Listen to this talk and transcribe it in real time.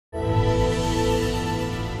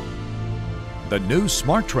the new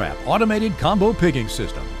SmartTrap automated combo pigging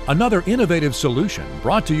system, another innovative solution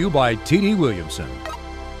brought to you by T.D. Williamson.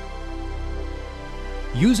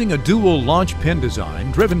 Using a dual launch pin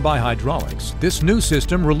design driven by hydraulics, this new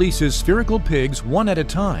system releases spherical pigs one at a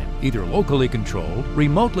time, either locally controlled,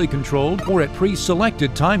 remotely controlled, or at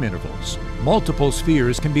pre-selected time intervals. Multiple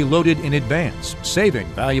spheres can be loaded in advance, saving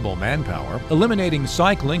valuable manpower, eliminating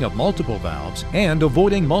cycling of multiple valves, and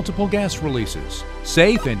avoiding multiple gas releases.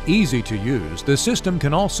 Safe and easy to use, the system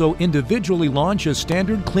can also individually launch a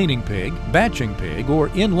standard cleaning pig, batching pig, or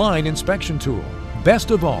inline inspection tool.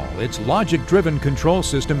 Best of all, its logic-driven control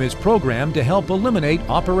system is programmed to help eliminate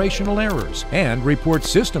operational errors and report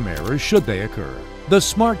system errors should they occur. The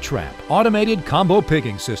SmartTrap Automated Combo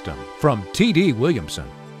Pigging System from T.D. Williamson.